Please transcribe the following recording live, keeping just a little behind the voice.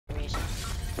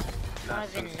I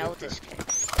don't even know this kid.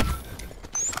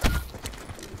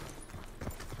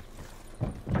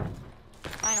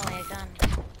 Finally a gun.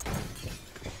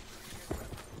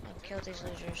 Kill these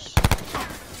losers.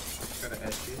 Got an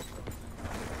SG.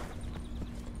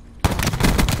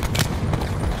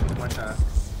 One shot.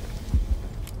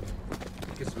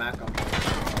 You can smack him.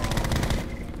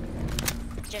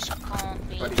 Just call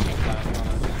me. But he's flat on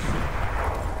us.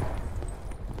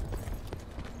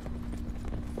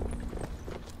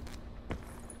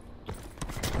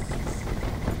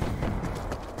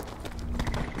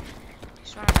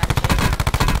 Just run about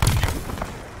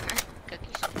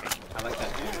cookies and cream. I like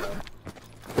that dude though.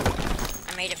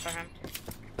 I made it for him.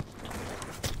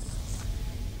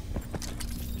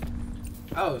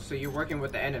 Oh, so you're working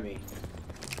with the enemy.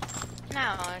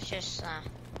 No, it's just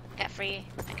got free.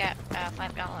 I got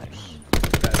 $5.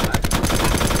 That's nice.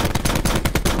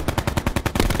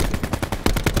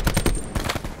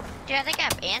 Dude, I think I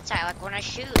have anti. Like when I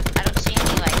shoot, I don't see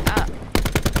any like up.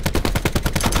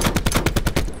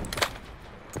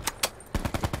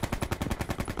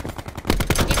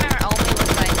 Do you remember Omi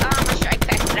was like, "Oh, my strike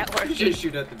pack's not You working." just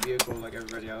shoot at the vehicle like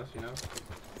everybody else, you know?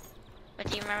 But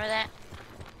do you remember that?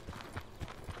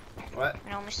 What?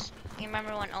 When you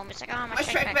remember when Omi's like, "Oh, my My strike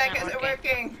strike pack's back not isn't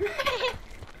working." working!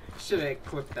 Should have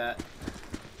clipped that.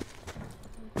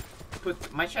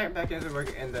 Put my strike back isn't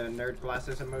working in the nerd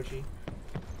glasses emoji.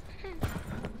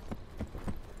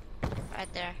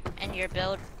 Right there. And your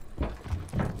build.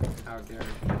 How dare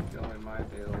you go in my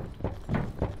build?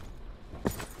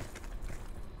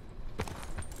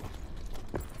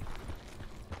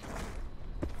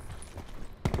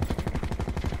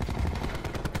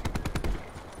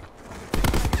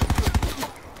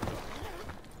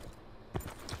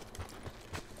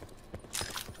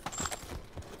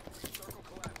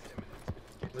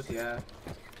 What's he at?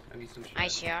 I need some shit.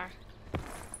 ICR.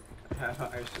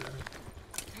 ICR.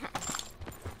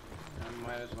 I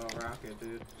might as well rock it,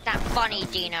 dude. Not funny,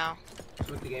 Dino. That's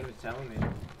what the game is telling me.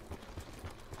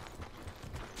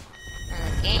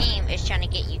 And the game is trying to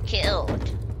get you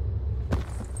killed.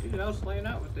 Dude, I was playing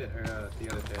out with it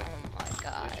the other day. Oh my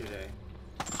god. Yesterday.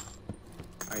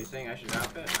 Are you saying I should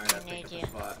drop it? Alright, I picked up a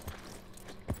spot.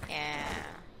 Yeah.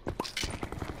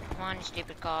 Come on, you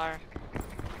stupid car.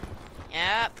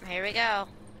 Yep, here we go.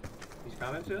 He's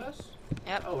coming to us?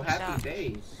 Yep. Oh, happy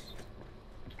days.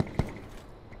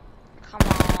 Come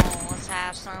on, let's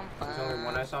have some fun. There's only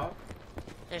one I saw.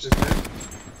 There's This is.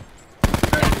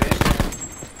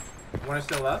 One is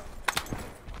still up?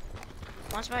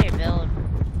 one's by your build.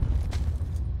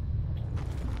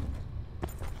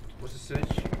 What's the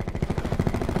switch?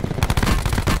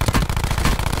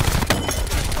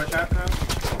 Watch out now.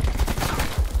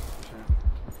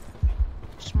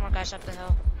 There's more guys up the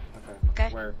hill. Okay.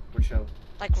 Okay. Where? Which hill?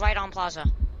 Like right on Plaza.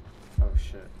 Oh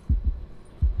shit.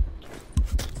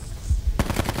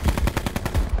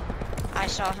 I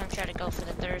saw him try to go for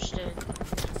the thirst, dude.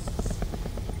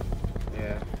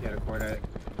 Yeah, he had a Cordite.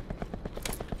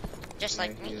 Just Yeah,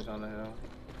 like he me. is on the hill.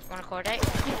 Want a Cordite?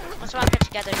 Let's walk it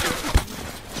together, dude.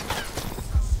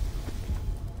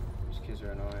 These kids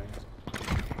are annoying.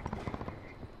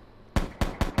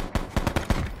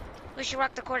 We should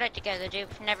rock the Cordite together, dude.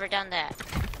 We've never done that.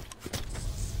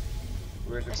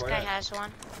 Where's the This Cordite? guy has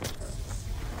one.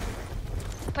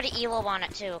 Put an ELO on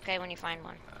it too, okay, when you find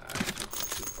one.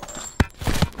 Too far.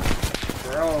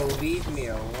 Bro, leave me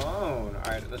alone.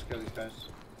 Alright, let's kill these guys.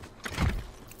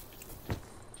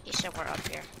 He's somewhere up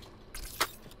here.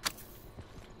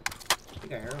 I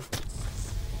think I hear him.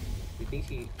 He thinks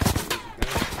he's good.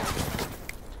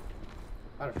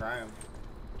 How to fry him.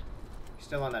 He's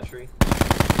still on that tree.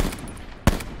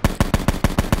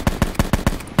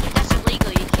 Dude, that's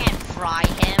illegal. You can't fry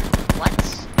him. What?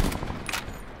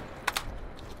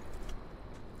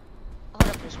 Hold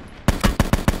up this one.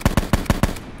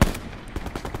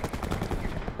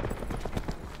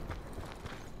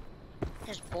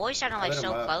 His boys sounded like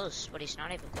so close, but he's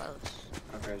not even close.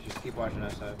 Okay, just keep watching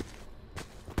that side.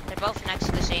 They're both next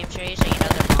to the same tree, so you know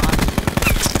they're boss.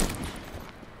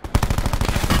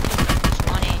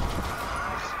 20.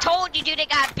 Told you, dude, they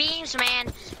got beams,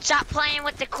 man. Stop playing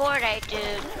with the Cordite,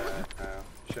 dude.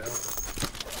 Chill.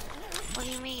 What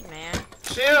do you mean, man?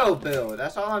 Chill, Bill.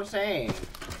 That's all I'm saying.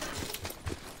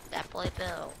 That boy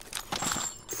Bill.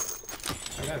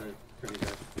 I got it pretty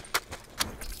good.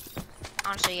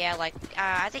 Honestly, yeah, like,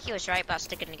 I think he was right about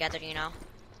sticking together, you know?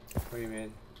 What do you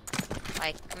mean?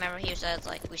 Like, remember he said,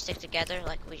 like, we stick together?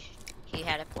 Like, he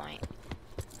had a point.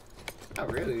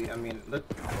 Not really. I mean, look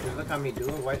how many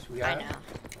duo wipes we have. I know.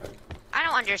 I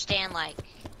don't understand, like,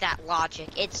 that logic.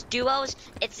 It's duos,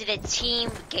 it's in a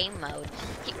team game mode.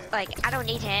 Like, I don't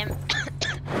need him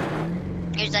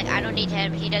He's like, I don't need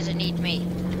him, he doesn't need me.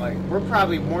 Like, we're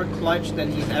probably more clutch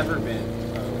than he's ever been.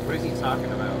 What is he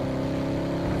talking about?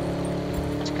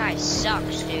 This guy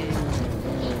sucks, dude.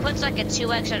 He puts like a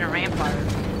 2x on a rampart.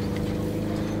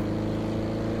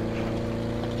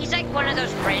 He's like one of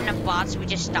those random bots we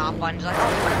just stop on. He's like,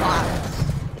 oh, what a bot.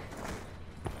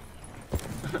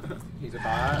 He's a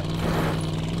bot.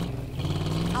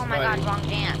 Oh my god, wrong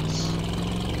dance.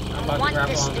 I'm I about want to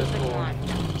grapple this on this stupid fool. one.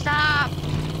 Stop!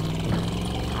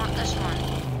 I want this one.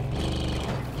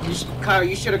 Kyle,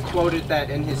 you should have quoted that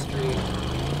in his stream.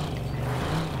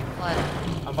 What?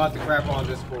 I'm about to grapple on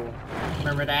this fool.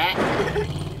 Remember that?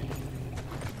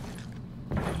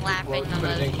 Laughing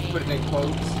Quotes, put it in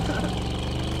quotes.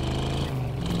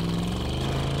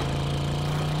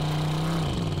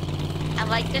 I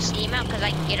like this email because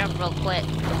I can get up real quick.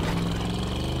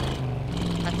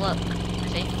 Like, look.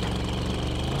 See?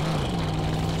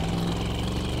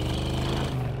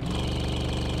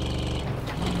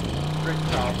 Rick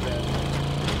Dolphin.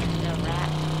 The rat.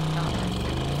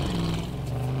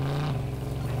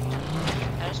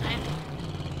 That his name?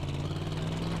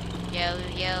 Yo,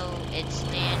 it's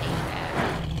Danny.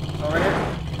 Oh, right here?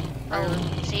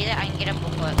 Oh, see that? I can get up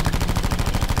real quick.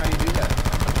 How do you do that?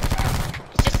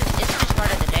 It's just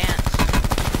part of the dance.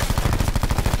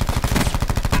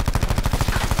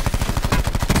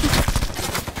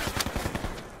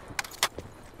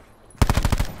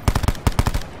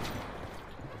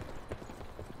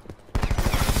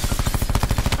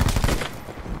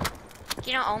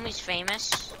 You know, Omi's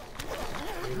famous.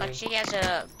 Like, she has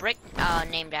a brick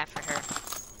named after her.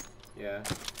 Yeah.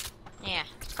 Yeah,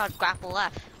 it's called Grapple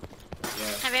Left. Yeah.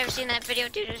 Have you ever seen that video,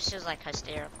 dude? This is like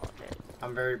hysterical, dude.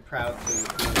 I'm very proud to do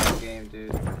that game,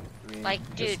 dude. I mean,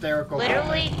 Like, dude, hysterical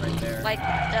literally, moment right there. like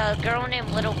the girl named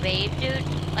Little Babe, dude.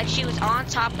 Like, she was on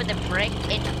top of the brick,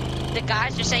 and the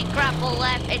guys were saying grapple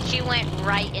left, and she went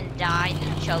right and died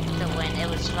and choked to win. It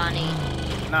was funny.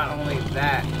 Not only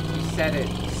that, he said it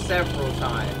several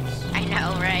times. I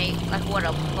know, right? Like, what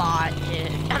a bot,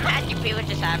 dude. Imagine people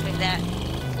just having that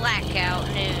blackout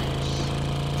news.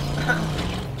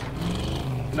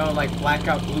 You know, like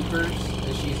blackout bloopers,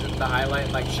 and she's the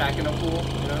highlight, like Shaq in a pool,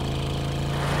 you know?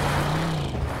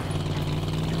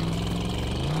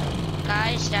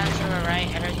 Guys down to her right,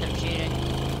 I heard them shooting.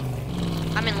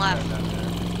 I'm in left.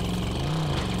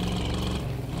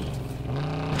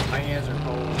 My hands are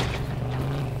cold.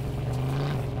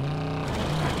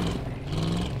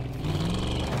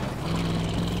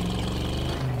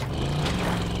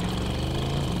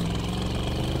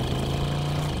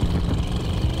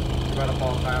 You got a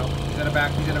ball, Kyle. He's in the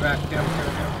back, he's in the back. Get him, get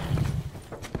him, get him.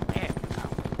 Here.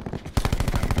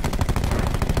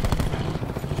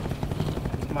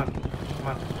 Come on, come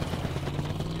on.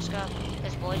 Let's go.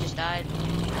 This boy just died.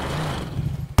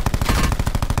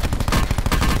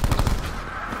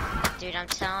 Dude, I'm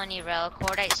telling you, bro.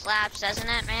 Cordite slaps, doesn't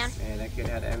it, man? Man, that kid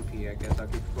had MP. I guess I'll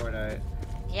keep Cordite.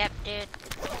 Yep, dude.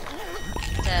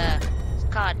 It's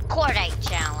called Cordite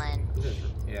Challenge.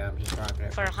 Yeah, I'm just rocking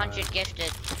it For 100 fun.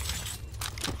 gifted.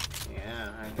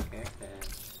 Yeah, I get that.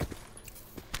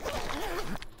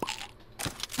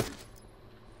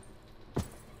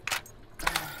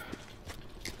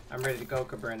 I'm ready to go,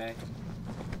 Cabernet.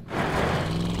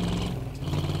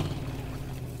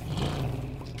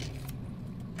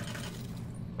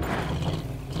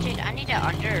 Dude, I need an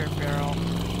underbarrel.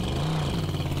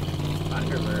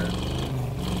 Underwear.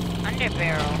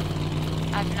 Underbarrel.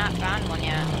 I've not found one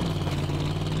yet.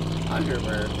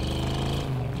 Underwear.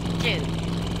 Dude.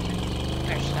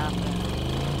 Better stop it.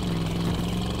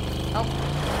 Oh,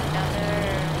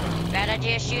 another bad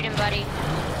idea shooting, buddy.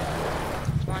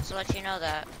 Just wants to let you know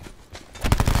that.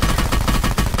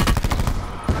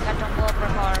 Oh my god, don't blow up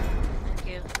her car. Thank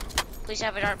you. Please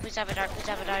have a dart, please have a dart, please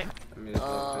have a dart. Let me just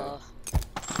look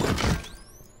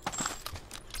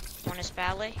Want this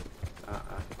badly? at it.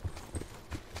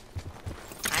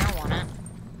 I don't want it.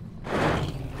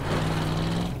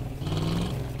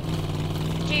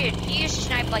 Dude, you used to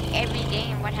snipe like every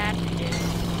game. What happened, dude?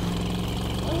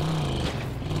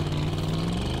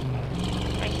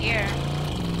 Right here.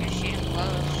 You're shooting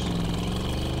close.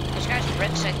 This guy's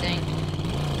bricks, I think.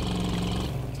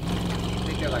 I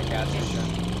think they're like gas station.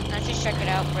 Let's just check it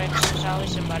out, bricks. There's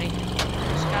always somebody.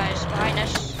 This guy's behind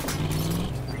us.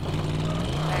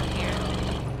 Back here.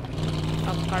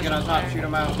 Oh, car's Get on top, shoot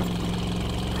him out.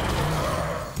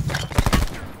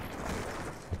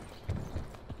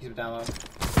 He's down low.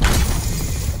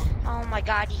 Oh my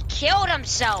god, he killed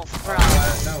himself, bro.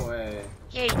 What? No way.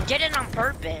 Yeah, he did it on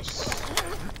purpose.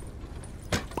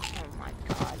 Oh my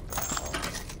god,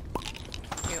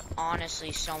 bro. You're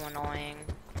honestly so annoying.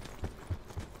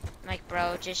 Like,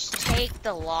 bro. Just take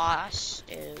the loss,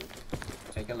 dude.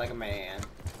 Take it like a man.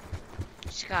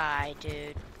 This guy,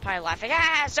 dude. Probably laughing.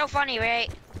 Ah, so funny, right?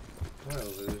 What a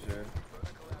loser.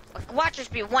 Like, watch us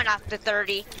be 1 off the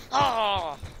 30.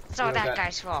 Oh, it's all You that got-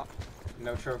 guy's fault.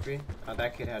 No trophy? Oh,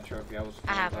 that kid had trophy. I was.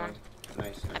 I have one.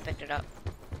 Nice. I picked it up.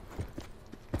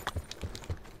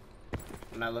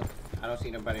 When I look, I don't see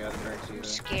nobody else bricks I'm either.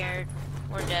 scared.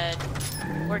 We're dead.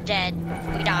 We're dead.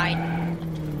 We died.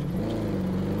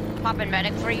 Popping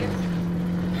medic for you.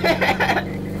 Oh,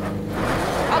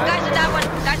 guys in that one.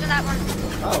 Guys in that one.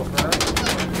 Oh,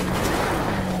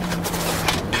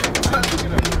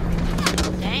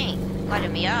 bro. Dang,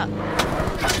 lighting me up.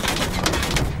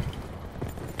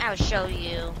 I'll show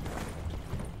you.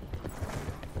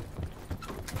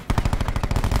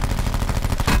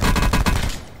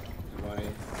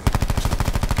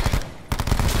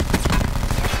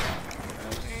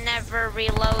 Never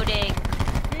reloading.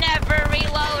 Never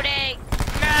reloading.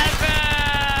 Never.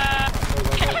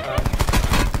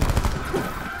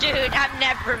 Dude, I've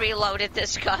never reloaded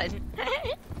this gun. Oh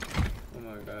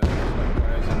my god,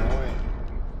 this is annoying.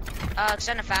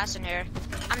 Extend a fast in here.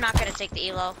 I'm not gonna take the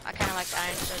elo. I kinda like the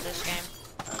irons of this game.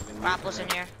 Rapples in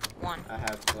here. 1. I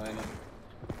have plenty.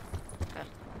 Okay.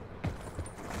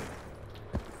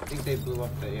 I think they blew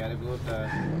up the, yeah, they blew up the...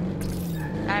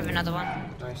 I have another one.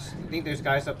 Nice. I think there's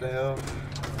guys up the hill.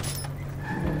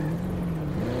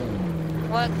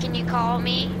 What can you call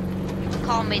me?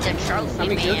 Call me the trophy How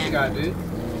many kills you man. got, dude?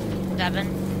 7.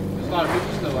 There's a lot of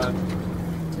people still left.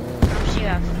 How much do you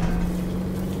have?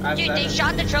 I have Dude, 7. they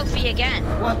shot the trophy again.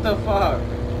 What the fuck?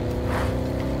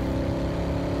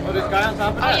 Oh, there's a guy on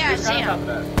top of that? Oh, yeah, There's a I guy see on top of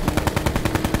that.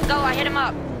 Go, I hit him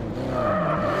up.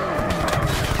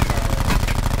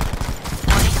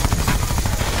 20.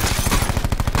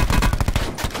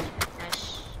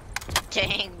 Nice.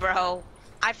 Dang, bro.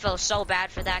 I feel so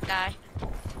bad for that guy.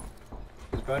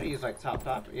 His buddy is like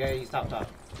top. Yeah, he's top.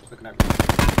 He's looking at me.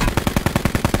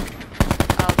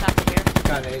 Oh, top of here.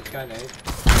 Got an nade.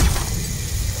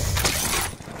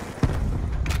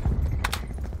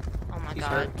 Oh my He's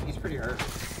god. hurt. He's pretty hurt.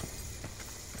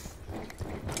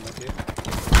 I'm with you.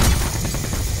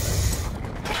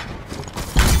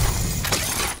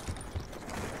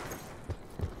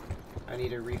 I need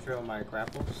to refill my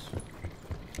grapples.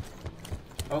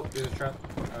 Oh, there's a truck.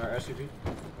 SUV.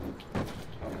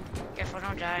 Careful,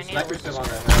 don't die. I The need to sniper's loot still this on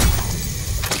one. that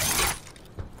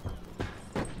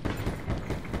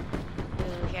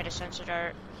hill. Ooh, he had a sensor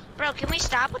dart. Bro, can we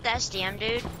stop with the SDM,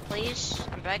 dude? Please?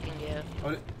 I'm begging you.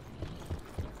 Oh,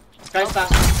 guys, stop.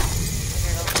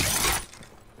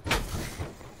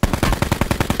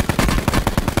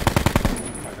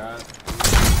 Oh my god.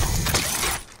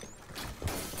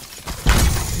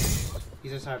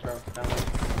 He's inside, bro. Down low.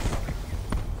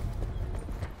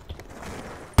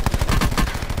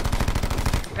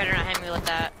 You better not hit me with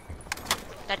that.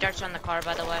 That dart's on the car,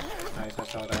 by the way. Nice, I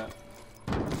saw that.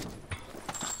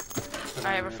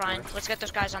 Alright, we're fine. Let's get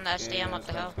those guys on the SDM Yeah, up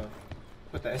the hill. let's go.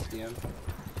 Put the SDM.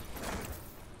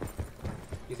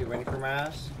 Is he waiting for my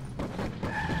ass?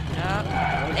 Yup.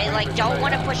 They like don't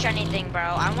want to push anything, bro.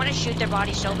 I want to shoot their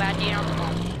body so bad, you know. Come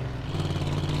on.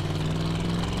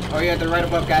 Oh yeah, they're right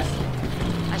above, guys.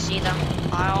 I see them.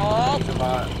 Oh, He's a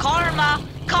bot. karma,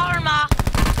 karma.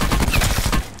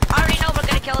 I already know we're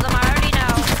gonna kill them. I already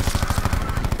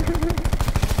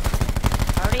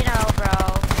know,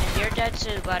 bro. And you're dead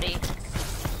too, buddy.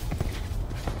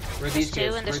 Where are There's these two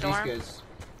kids? in the Where are storm. these kids?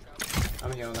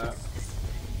 I'm healing up.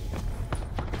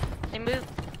 They move.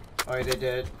 Oh yeah, they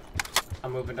did.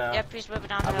 I'm moving down. Yep, he's moving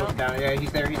down the I'm hill. moving down. Yeah,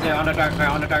 he's there on the dark, be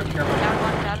careful.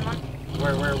 Down one.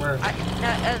 Where? No,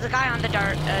 the guy on the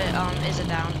dart isn't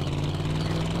down.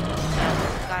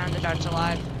 The guy on the dart's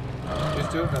alive. There's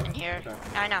 2 of them. In here. Okay.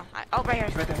 I know. Oh, right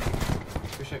He's here. right there.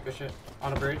 Good shit.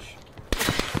 On a bridge.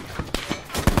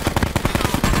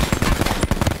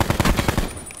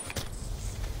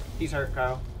 He's hurt,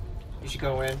 Kyle. You should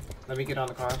go in. Let me get on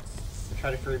the car.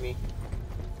 Try to free me.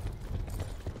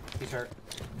 He's hurt.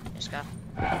 Let's go.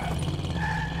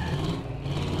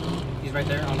 He's right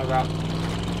there on the rock.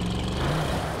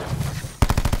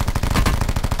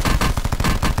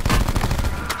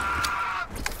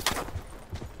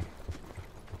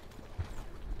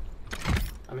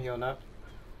 I'm healing up.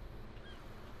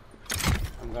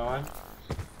 I'm going.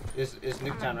 It's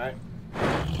Nuketown, right?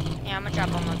 Yeah, I'm gonna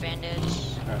drop all my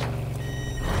bandage. Okay.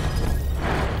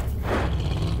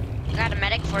 Got a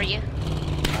medic for you.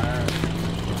 Alright.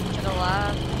 To the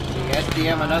left.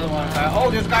 SDM, another one. Oh,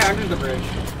 there's a guy under the bridge.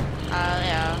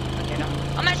 Yeah. I'll get him.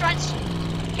 Oh, my runs!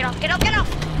 Get off!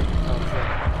 Oh, shit.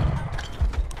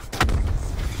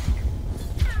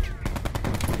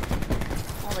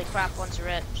 Holy crap one's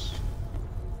rips.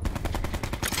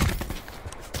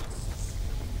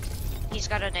 He's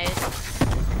got a nade.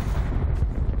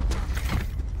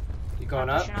 You going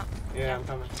up? Up? Yeah, I'm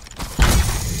coming.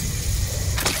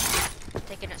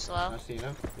 Taking it slow. I see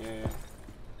him. Yeah.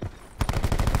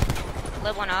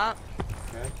 Lit one up.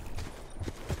 Okay.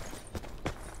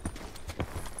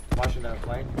 Watching that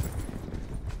flank.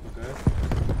 Good.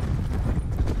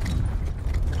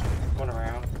 One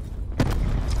around.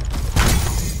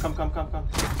 Come.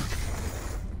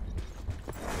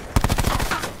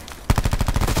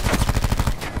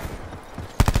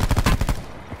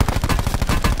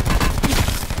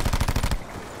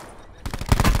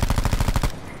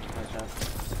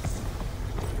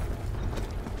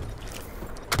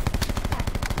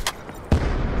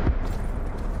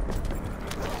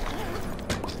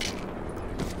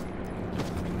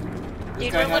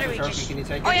 Dude, we're literally just... Can you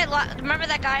take oh it? yeah, remember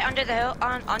that guy under the hill?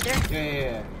 Under?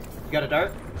 Yeah. You got a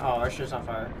dart? Oh, our shit's on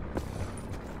fire.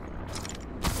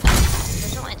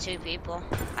 There's only 2 people.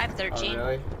 I have 13. Oh,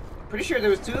 really? Pretty sure there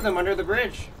was 2 of them under the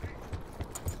bridge.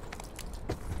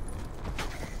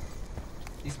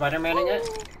 You Spider-Manning it?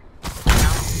 No.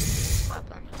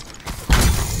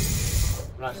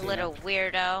 I'm not You little that.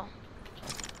 weirdo.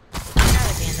 You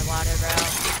gotta be in the water, bro.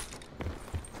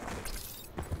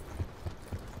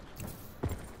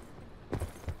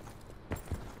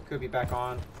 Could be back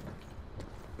on.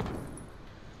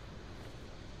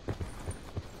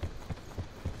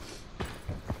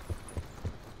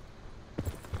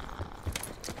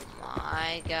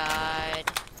 My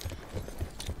God.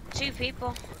 2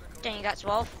 people. Dang, you got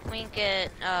 12. We can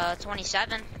get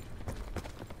 27.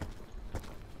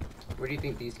 Where do you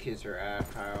think these kids are at,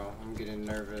 Kyle? I'm getting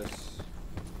nervous.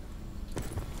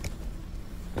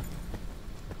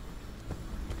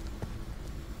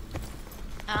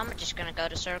 I'm just gonna go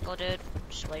to circle, dude.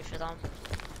 Just wait for them.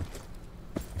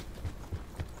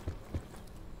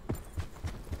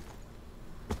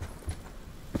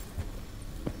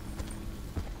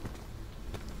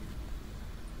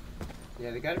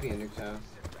 Yeah, they gotta be in Nuketown.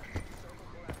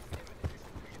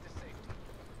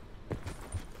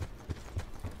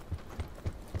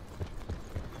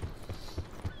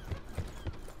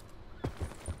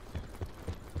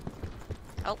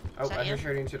 Oh, Oh, I just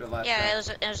heard into the left. Yeah,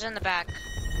 it was in the back.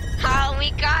 Oh,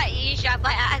 we got you. You shot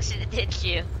by accident, didn't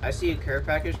you? I see a care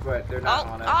package, but they're not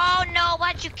on it. Oh no!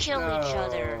 Why'd you kill each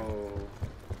other?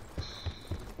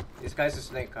 This guy's a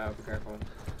snake, Kyle. Be careful.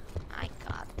 I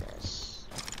got this.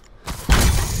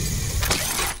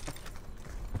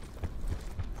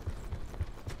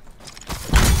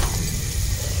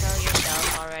 Show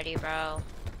yourself already, bro.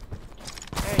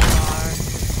 There you are.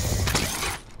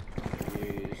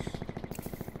 Jeez.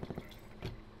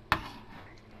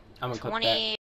 I'm gonna clip that. 20